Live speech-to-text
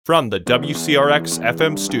From the WCRX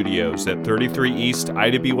FM studios at 33 East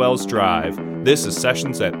Ida B. Wells Drive, this is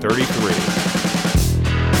Sessions at 33.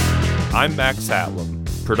 I'm Max Hatlam,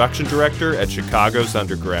 production director at Chicago's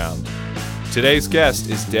Underground. Today's guest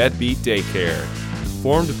is Deadbeat Daycare.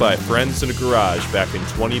 Formed by friends in a garage back in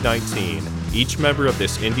 2019, each member of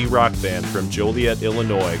this indie rock band from Joliet,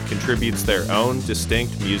 Illinois contributes their own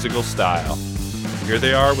distinct musical style. Here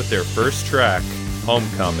they are with their first track,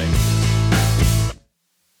 Homecoming.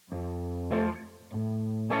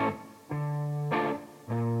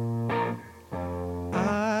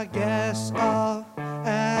 I guess I'll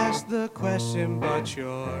ask the question, but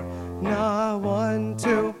you're not one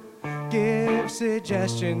to give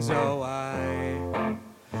suggestions. Oh, I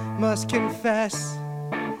must confess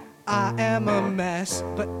I am a mess,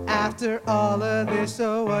 but after all of this,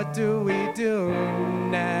 so what do we do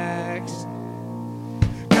next?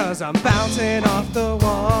 'Cause I'm bouncing off the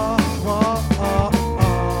walls,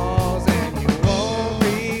 and you won't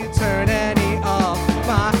return any of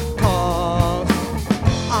my calls.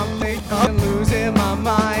 I'm thinking losing my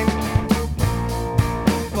mind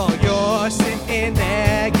while you're sitting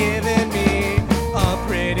there giving me a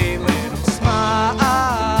pretty little smile.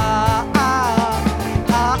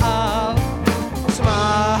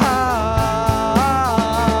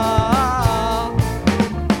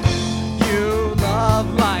 You love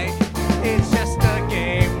life, it's just a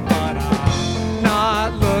game, but I'm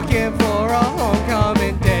not looking for a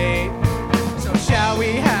homecoming date. So shall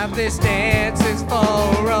we have this dance? It's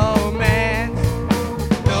for romance.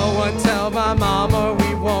 No one tell my mama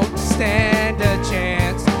we won't stand a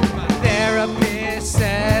chance. My therapist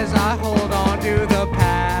says I hold on to the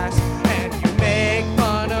past, and you make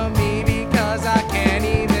fun of me because I can't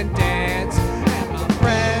even dance. And my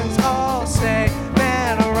friends all say,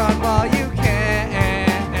 man, run while you can.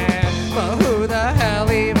 But who the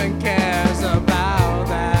hell even cares about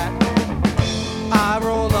that? I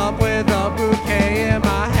roll up with a bouquet in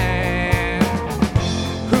my hand.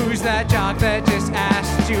 Who's that jock that just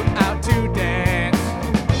asked you out to dance?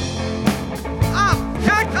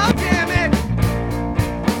 God damn it!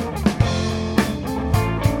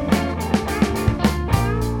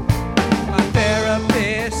 My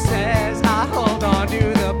therapist says I hold on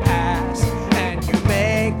to the past, and you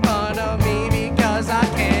make fun of me because I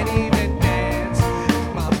can't even dance.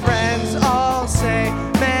 My friends all say,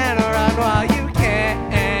 man, run while you can.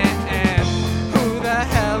 Who the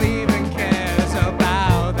hell even cares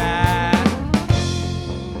about that?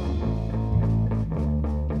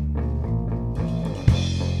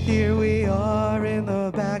 Here we are in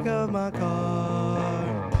the back of my car.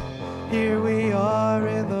 Here we are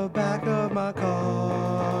in the back of my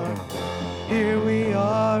car. Here we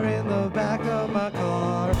are in the back of my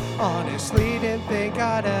car. Honestly, didn't think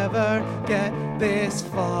I'd ever get this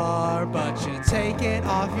far. But you're taking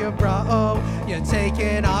off your bra, oh, you're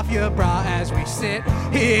taking off your bra as we sit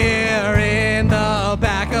here in the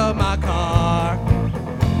back of my car.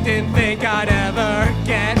 Didn't think I'd ever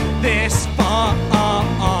get this far.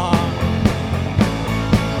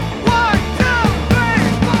 1, 2, 3,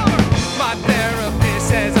 4. My therapist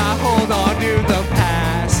says I hold on to the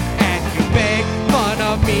past, and you make fun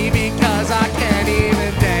of me because I can't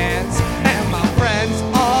even dance. And my friends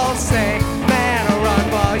all say, man, run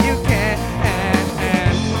while you can.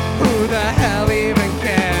 And who the hell even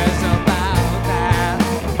cares about that?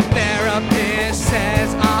 Therapist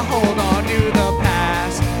says I hold on to the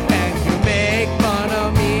past, and you make fun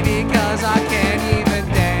of me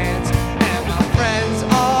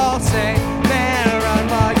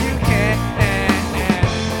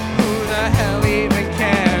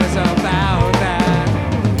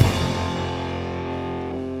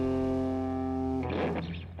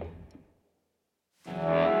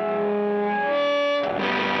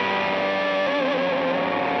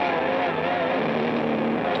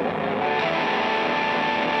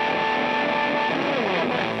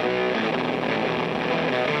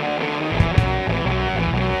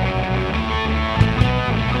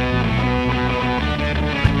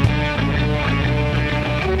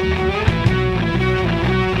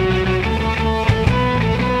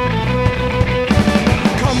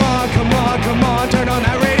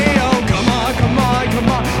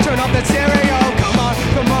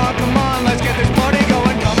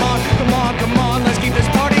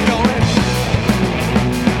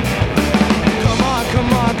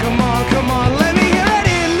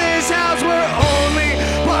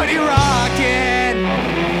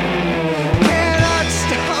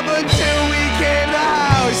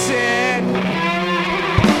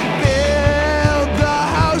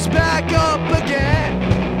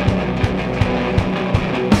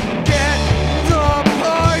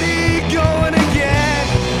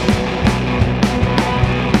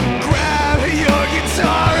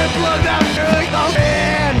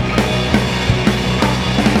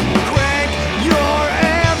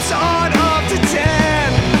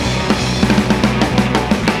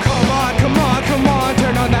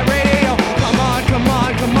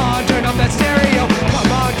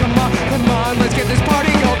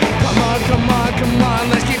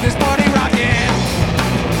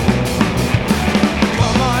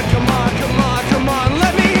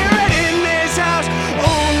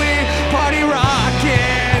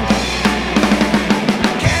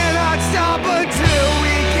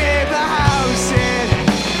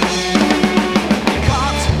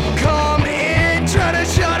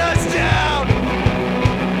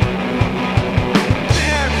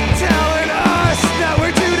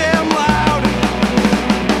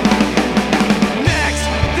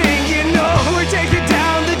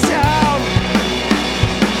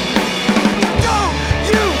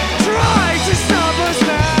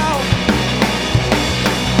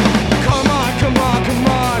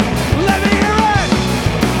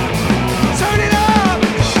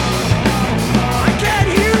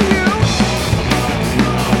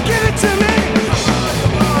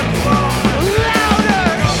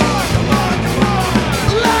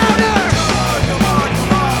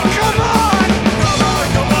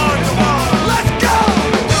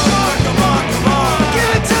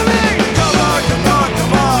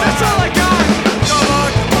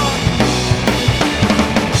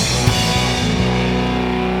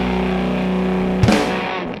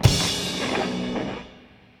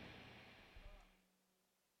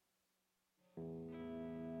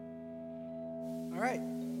All right,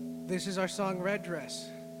 this is our song Red Dress.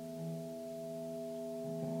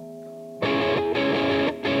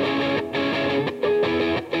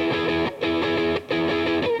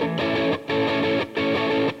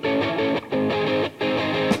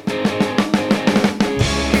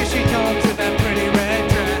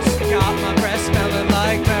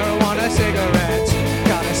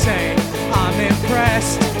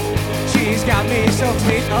 She's got me so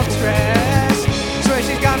fleet of stress. Swear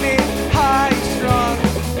she's got me high strung,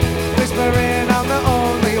 whispering I'm the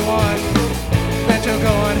only one. Then she'll go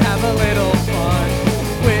and have a little fun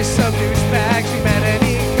with some douchebag she met at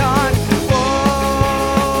econ. Whoa,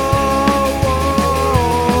 whoa,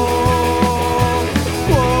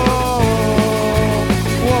 whoa,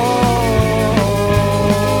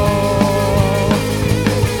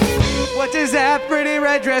 whoa. What does that pretty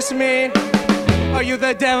red dress mean? Are you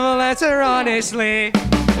the devil? Answer honestly.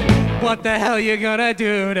 What the hell you gonna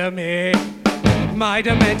do to me? My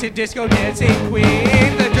demented disco dancing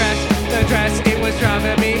queen. The dress, it was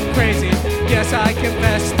driving me crazy. Yes, I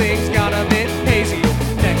confess things got a bit hazy.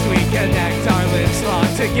 Next we connect, our lips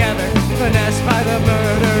locked together. Finessed by the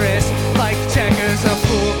murderess, like checkers, a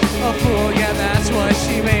fool, yeah, that's what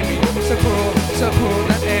she made me. So cruel,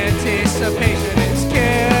 the anticipation is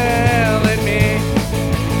killing me.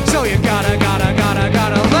 So you gotta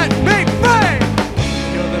let me free.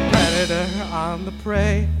 You're the predator, I'm the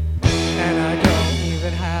prey, and I don't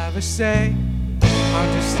even have a say.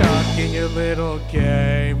 I'm just stuck in your little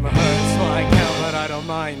game. Hurts like hell, but I don't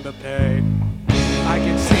mind the pain. I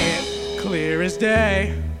can see it clear as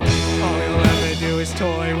day. All you'll ever do is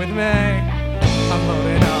toy with me. I'm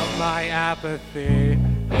loading up my apathy.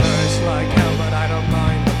 Hurts like hell, but I don't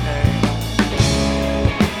mind the pain.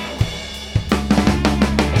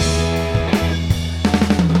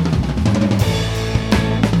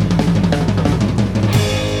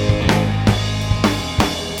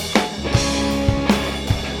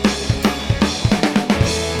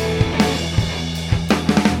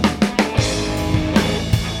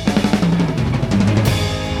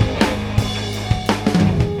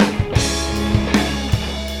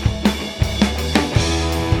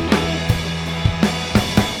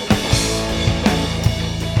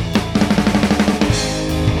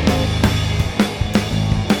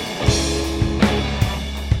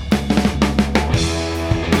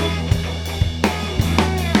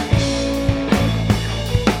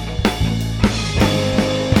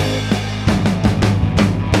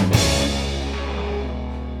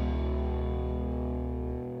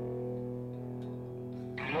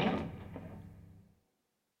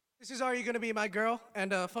 This is Are You Gonna Be My Girl?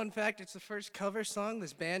 And fun fact, it's the first cover song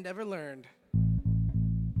this band ever learned.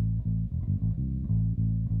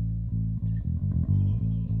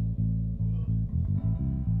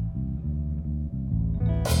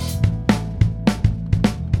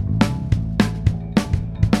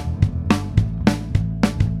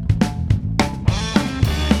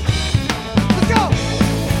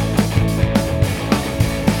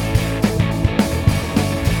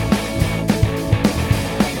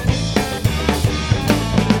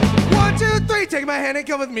 Take my hand and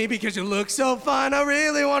come with me because you look so fine. I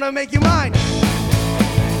really want to make you mine.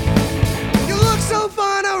 You look so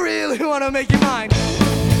fine. I really want to make you mine.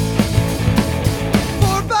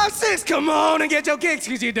 4, 5, 6, come on and get your kicks,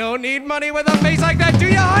 because you don't need money with a face like that, do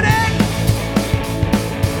you, honey?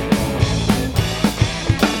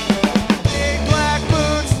 Big black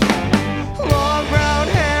boots, long brown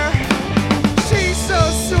hair. She's so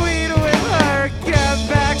sweet with her get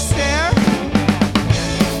back stare.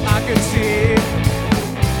 I could see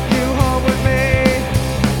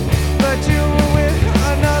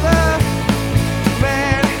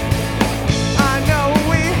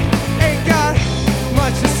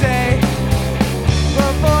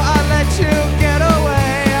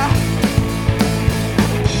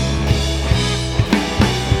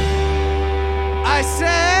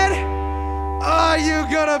are you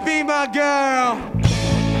gonna be my girl?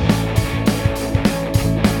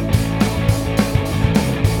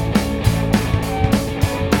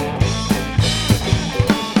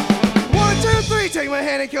 One, 2, 3, take my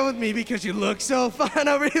hand and come with me because you look so fine.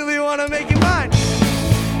 I really wanna make you mine.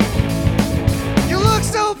 You look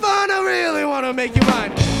so fine. I really wanna make you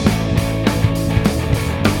mine.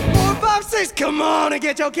 4, 5, 6, come on and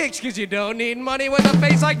get your kicks, because you don't need money with a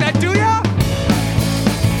face like that, do ya?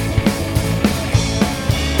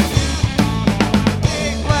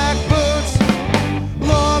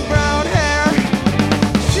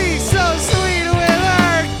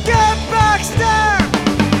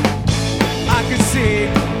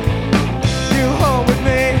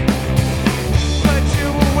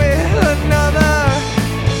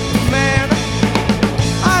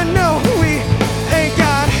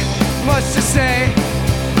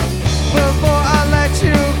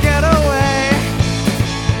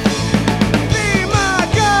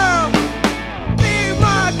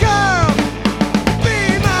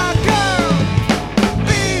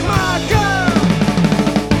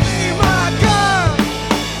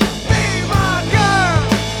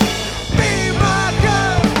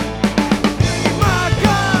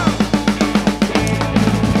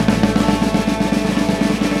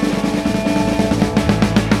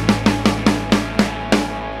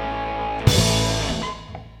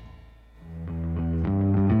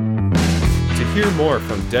 hear more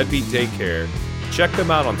from Deadbeat Daycare, check them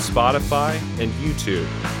out on Spotify and YouTube.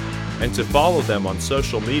 And to follow them on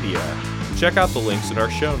social media, check out the links in our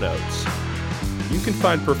show notes. You can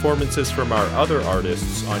find performances from our other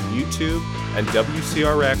artists on YouTube and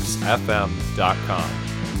WCRXFM.com.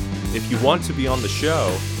 If you want to be on the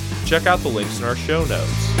show, check out the links in our show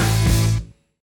notes.